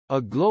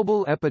a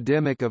global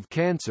epidemic of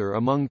cancer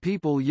among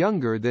people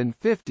younger than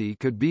 50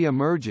 could be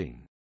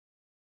emerging.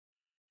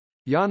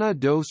 Yana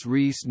dos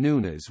Reis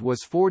Nunes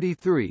was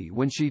 43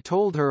 when she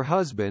told her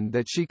husband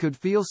that she could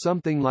feel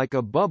something like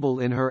a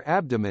bubble in her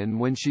abdomen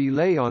when she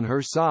lay on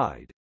her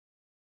side.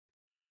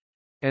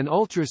 An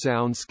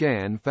ultrasound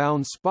scan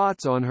found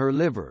spots on her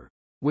liver,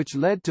 which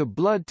led to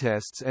blood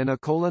tests and a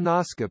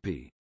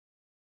colonoscopy.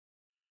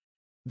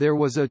 There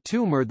was a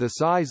tumor the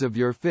size of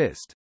your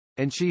fist,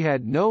 and she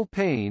had no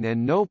pain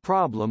and no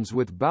problems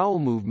with bowel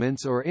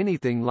movements or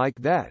anything like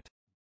that,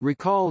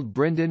 recalled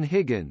Brendan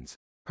Higgins,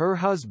 her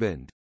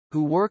husband,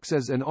 who works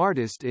as an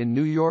artist in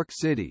New York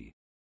City.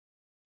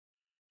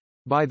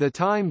 By the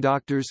time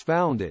doctors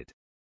found it,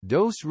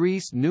 dos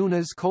Reis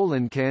Nunes'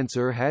 colon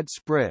cancer had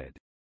spread.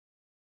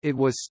 It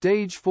was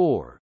stage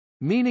 4,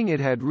 meaning it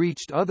had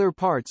reached other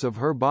parts of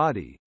her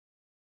body.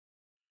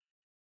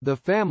 The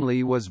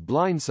family was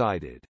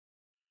blindsided.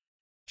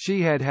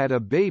 She had had a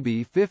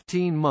baby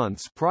 15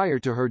 months prior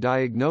to her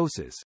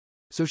diagnosis,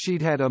 so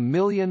she'd had 1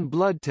 million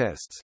blood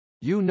tests,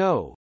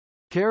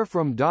 care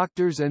from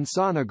doctors and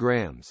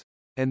sonograms,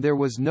 and there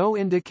was no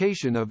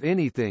indication of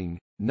anything,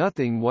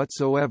 nothing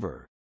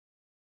whatsoever.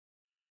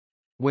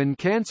 When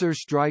cancer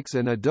strikes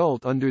an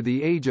adult under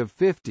the age of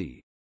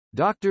 50,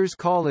 doctors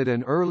call it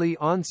an early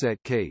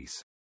onset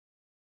case.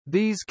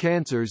 These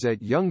cancers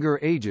at younger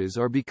ages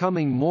are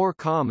becoming more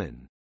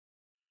common.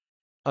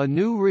 A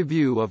new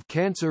review of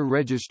cancer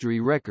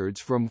registry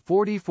records from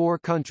 44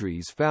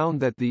 countries found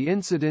that the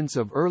incidence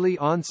of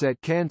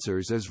early-onset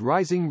cancers is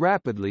rising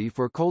rapidly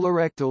for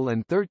colorectal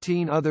and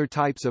 13 other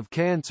types of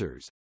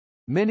cancers,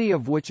 many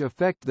of which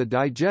affect the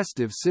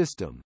digestive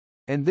system,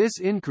 and this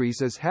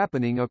increase is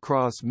happening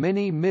across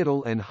many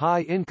middle and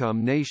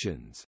high-income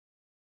nations.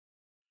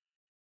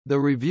 The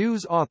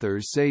review's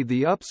authors say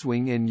the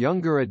upswing in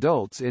younger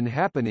adults is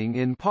happening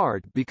in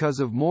part because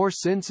of more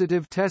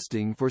sensitive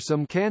testing for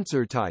some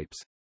cancer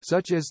types,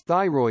 such as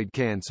thyroid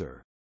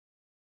cancer.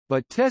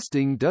 But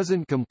testing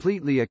doesn't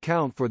completely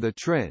account for the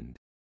trend,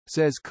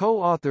 says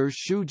co-author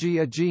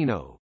Shuji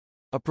Agino,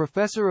 a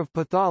professor of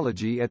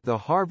pathology at the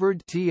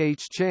Harvard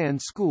T.H. Chan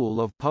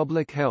School of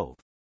Public Health.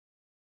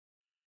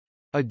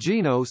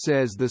 Agino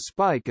says the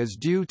spike is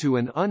due to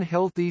an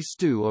unhealthy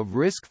stew of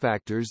risk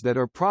factors that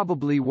are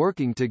probably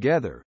working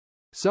together,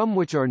 some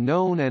which are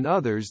known and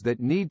others that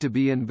need to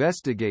be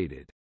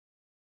investigated.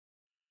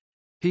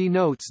 He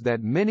notes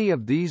that many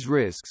of these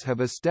risks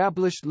have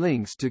established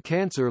links to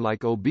cancer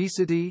like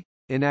obesity,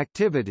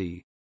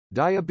 inactivity,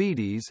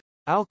 diabetes,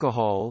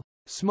 alcohol,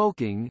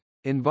 smoking,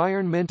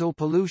 environmental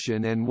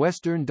pollution and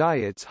Western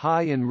diets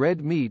high in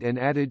red meat and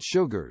added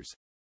sugars,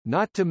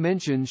 not to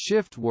mention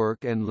shift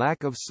work and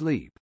lack of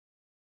sleep.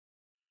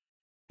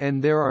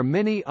 And there are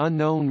many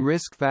unknown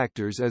risk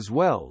factors as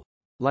well,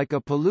 like a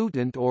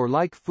pollutant or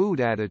like food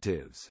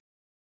additives.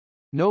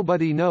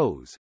 Nobody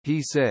knows,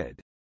 he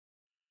said.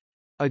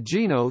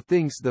 Agino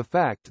thinks the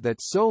fact that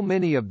so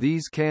many of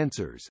these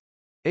cancers,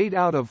 8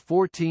 out of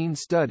 14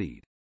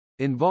 studied,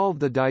 involve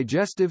the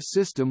digestive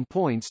system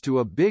points to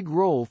a big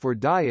role for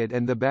diet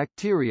and the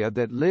bacteria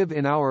that live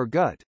in our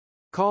gut,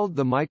 called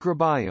the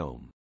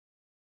microbiome.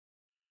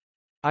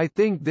 I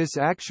think this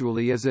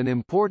actually is an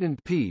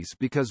important piece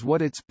because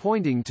what it's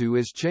pointing to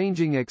is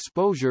changing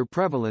exposure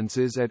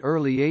prevalences at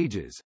early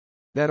ages,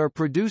 that are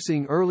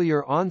producing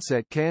earlier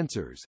onset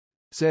cancers,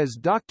 says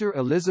Dr.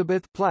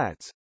 Elizabeth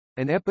Platts,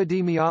 an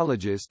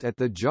epidemiologist at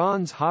the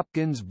Johns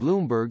Hopkins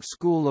Bloomberg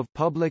School of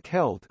Public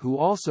Health who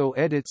also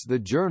edits the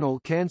journal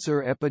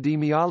Cancer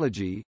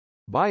Epidemiology,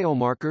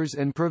 Biomarkers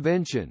and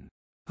Prevention,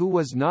 who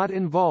was not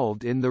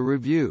involved in the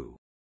review.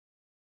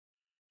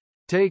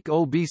 Take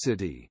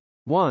obesity.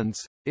 Once,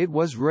 it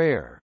was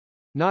rare.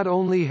 Not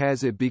only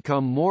has it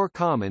become more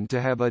common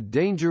to have a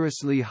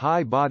dangerously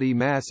high body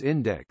mass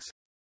index,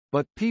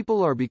 but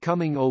people are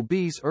becoming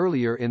obese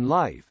earlier in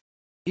life,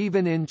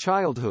 even in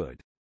childhood.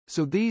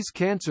 So these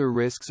cancer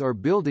risks are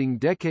building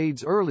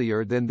decades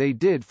earlier than they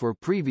did for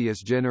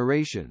previous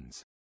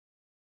generations.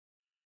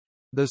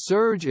 The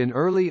surge in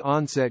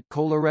early-onset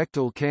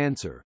colorectal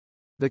cancer,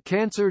 the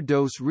cancer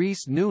dos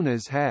Reis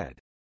Nunes had,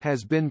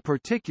 has been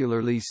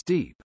particularly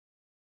steep.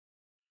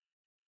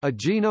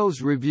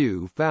 Agino's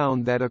review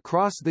found that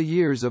across the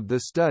years of the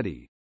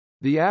study,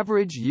 the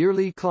average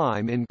yearly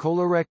climb in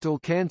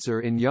colorectal cancer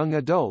in young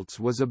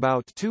adults was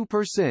about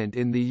 2%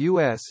 in the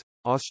US,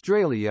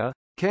 Australia,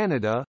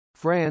 Canada,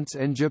 France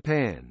and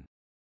Japan.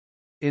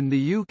 In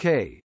the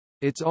UK,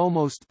 it's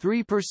almost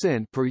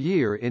 3% per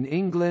year in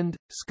England,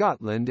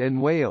 Scotland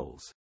and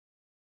Wales.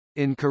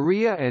 In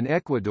Korea and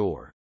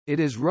Ecuador, it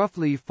is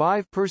roughly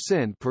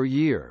 5% per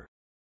year.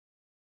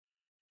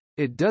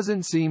 It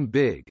doesn't seem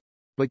big,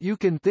 but you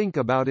can think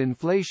about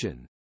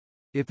inflation.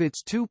 If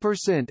it's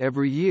 2%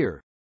 every year,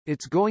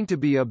 it's going to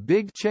be a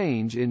big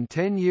change in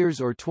 10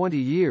 years or 20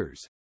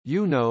 years,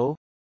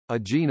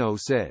 Agino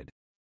said.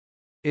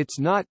 It's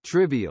not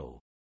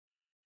trivial.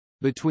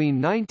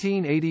 Between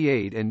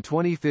 1988 and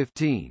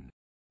 2015,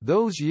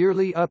 Those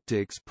yearly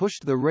upticks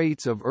pushed the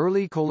rates of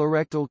early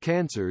colorectal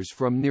cancers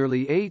from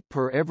nearly 8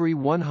 per every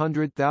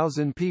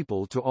 100,000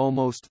 people to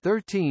almost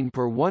 13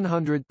 per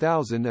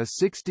 100,000, a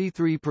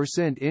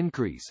 63%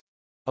 increase,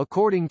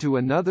 according to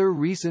another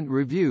recent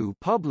review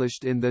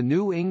published in the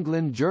New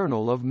England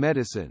Journal of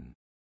Medicine.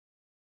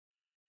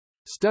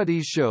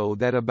 Studies show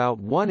that about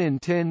 1 in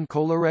 10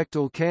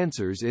 colorectal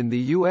cancers in the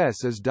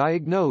U.S. is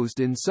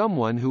diagnosed in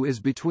someone who is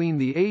between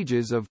the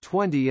ages of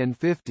 20 and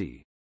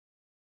 50.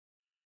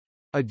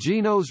 A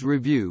Genos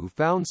review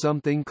found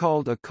something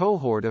called a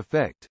cohort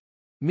effect,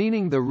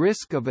 meaning the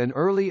risk of an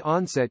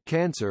early-onset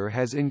cancer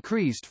has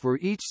increased for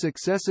each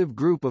successive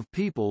group of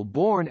people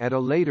born at a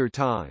later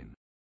time.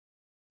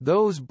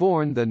 Those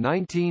born the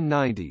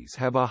 1990s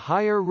have a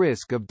higher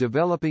risk of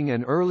developing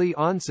an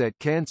early-onset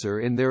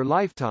cancer in their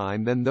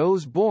lifetime than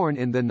those born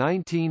in the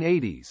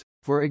 1980s,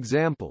 for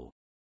example.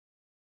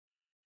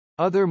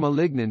 Other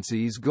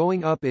malignancies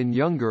going up in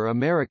younger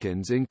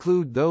Americans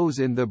include those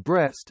in the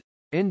breast,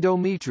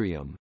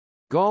 endometrium,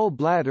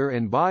 gallbladder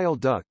and bile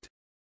duct,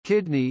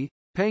 kidney,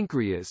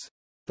 pancreas,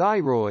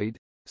 thyroid,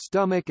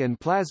 stomach and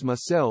plasma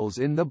cells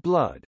in the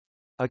blood,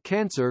 a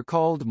cancer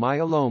called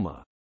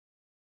myeloma.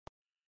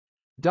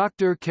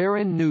 Dr.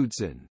 Karen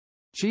Knudsen,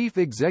 Chief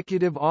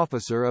Executive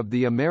Officer of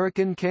the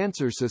American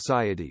Cancer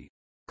Society,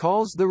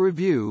 calls the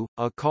review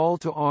a call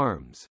to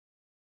arms.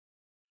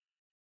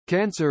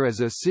 Cancer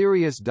is a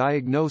serious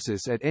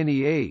diagnosis at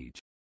any age,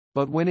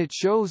 but when it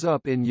shows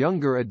up in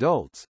younger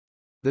adults,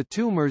 the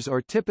tumors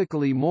are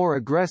typically more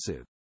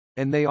aggressive,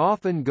 and they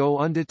often go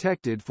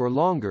undetected for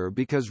longer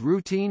because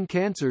routine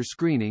cancer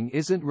screening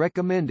isn't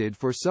recommended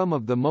for some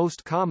of the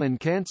most common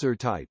cancer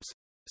types,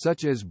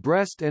 such as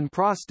breast and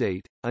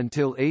prostate,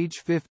 until age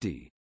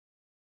 50.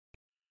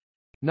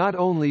 Not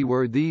only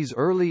were these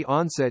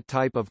early-onset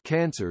type of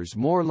cancers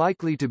more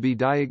likely to be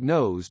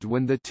diagnosed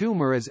when the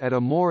tumor is at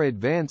a more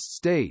advanced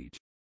stage,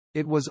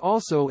 it was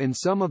also in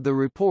some of the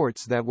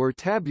reports that were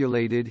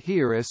tabulated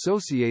here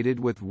associated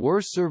with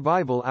worse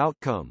survival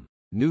outcome,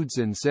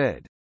 Knudsen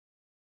said.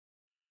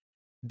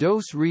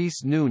 Dos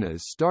Reis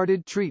Nunes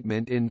started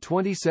treatment in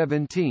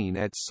 2017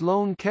 at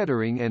Sloan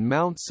Kettering and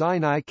Mount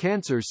Sinai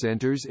Cancer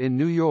Centers in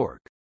New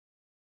York.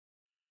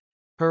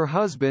 Her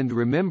husband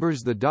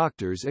remembers the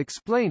doctors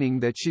explaining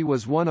that she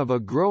was one of a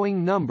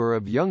growing number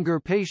of younger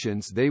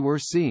patients they were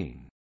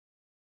seeing.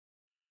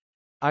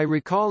 I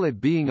recall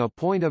it being a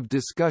point of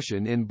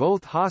discussion in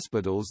both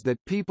hospitals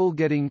that people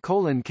getting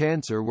colon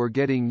cancer were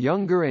getting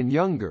younger and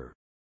younger,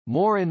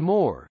 more and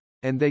more,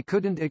 and they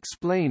couldn't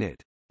explain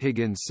it,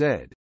 Higgins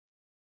said.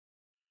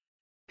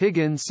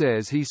 Higgins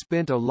says he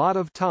spent a lot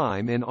of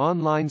time in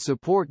online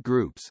support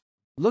groups,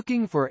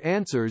 looking for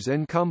answers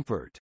and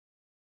comfort.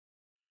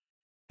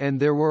 And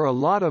there were a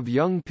lot of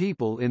young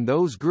people in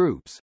those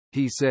groups,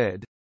 he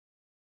said.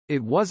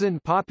 It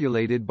wasn't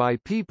populated by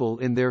people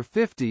in their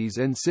 50s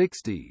and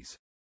 60s.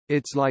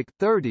 It's like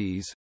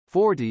 30s,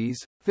 40s,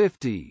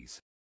 50s.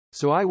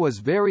 So I was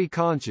very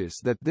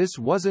conscious that this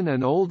wasn't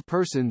an old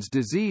person's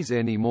disease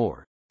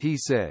anymore, he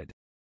said.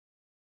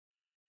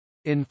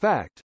 In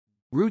fact,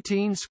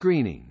 routine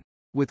screening,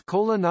 with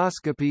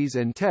colonoscopies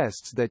and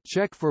tests that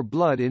check for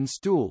blood in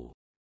stool,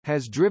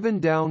 has driven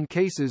down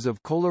cases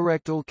of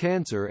colorectal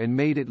cancer and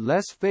made it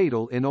less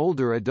fatal in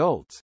older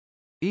adults,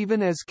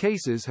 even as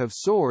cases have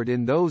soared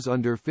in those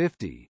under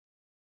 50.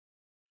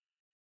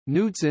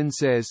 Knudsen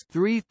says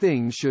 3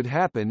 things should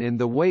happen in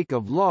the wake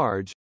of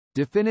large,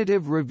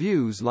 definitive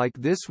reviews like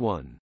this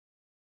one.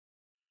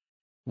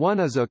 One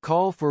is a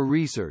call for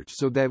research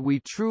so that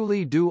we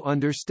truly do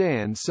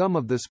understand some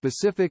of the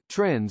specific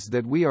trends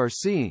that we are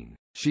seeing,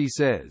 she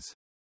says.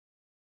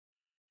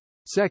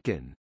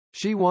 Second,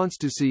 she wants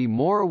to see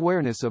more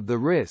awareness of the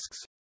risks,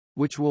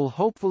 which will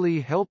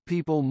hopefully help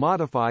people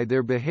modify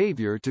their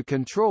behavior to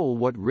control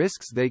what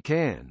risks they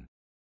can.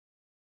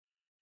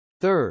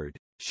 Third,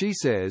 she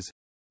says,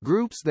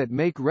 groups that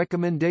make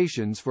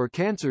recommendations for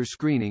cancer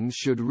screenings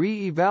should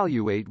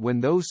re-evaluate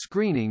when those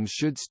screenings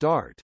should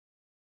start.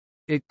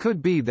 It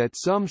could be that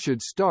some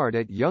should start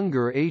at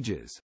younger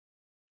ages.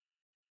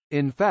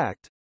 In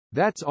fact,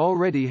 that's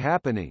already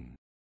happening.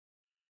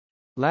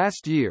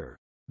 Last year,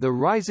 the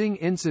rising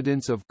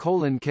incidence of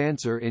colon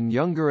cancer in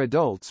younger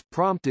adults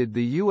prompted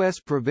the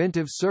U.S.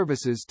 Preventive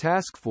Services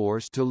Task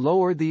Force to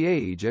lower the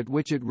age at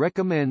which it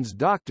recommends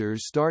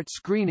doctors start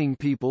screening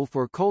people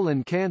for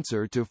colon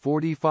cancer to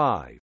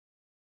 45.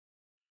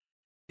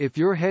 If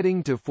you're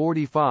heading to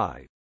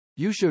 45,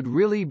 you should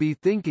really be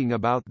thinking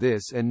about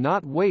this and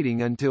not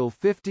waiting until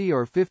 50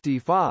 or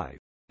 55,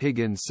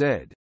 Higgins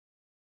said.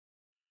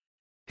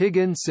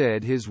 Higgins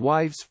said his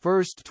wife's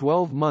first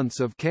 12 months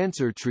of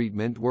cancer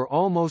treatment were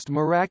almost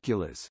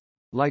miraculous,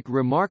 like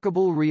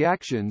remarkable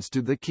reactions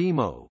to the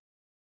chemo.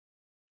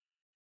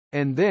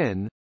 And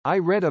then, I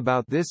read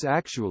about this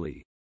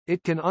actually.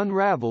 It can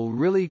unravel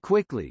really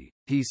quickly,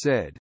 he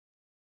said.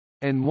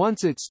 And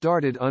once it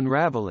started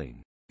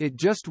unraveling, it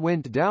just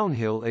went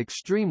downhill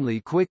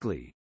extremely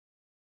quickly.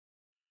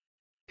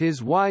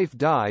 His wife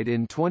died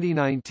in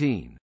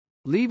 2019,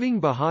 leaving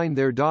behind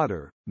their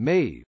daughter,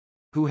 Maeve,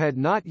 who had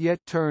not yet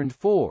turned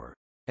 4,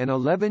 an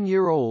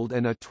 11-year-old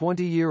and a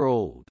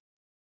 20-year-old.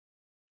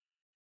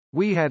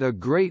 "We had a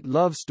great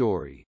love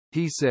story,"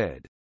 he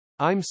said.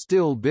 "I'm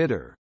still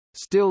bitter.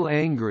 Still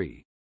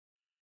angry.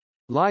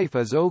 Life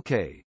is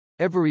okay.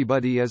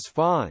 Everybody is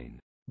fine.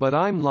 But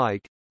I'm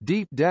like,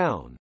 deep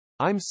down,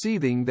 I'm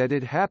seething that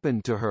it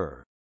happened to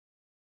her.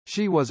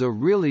 She was a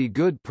really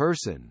good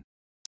person.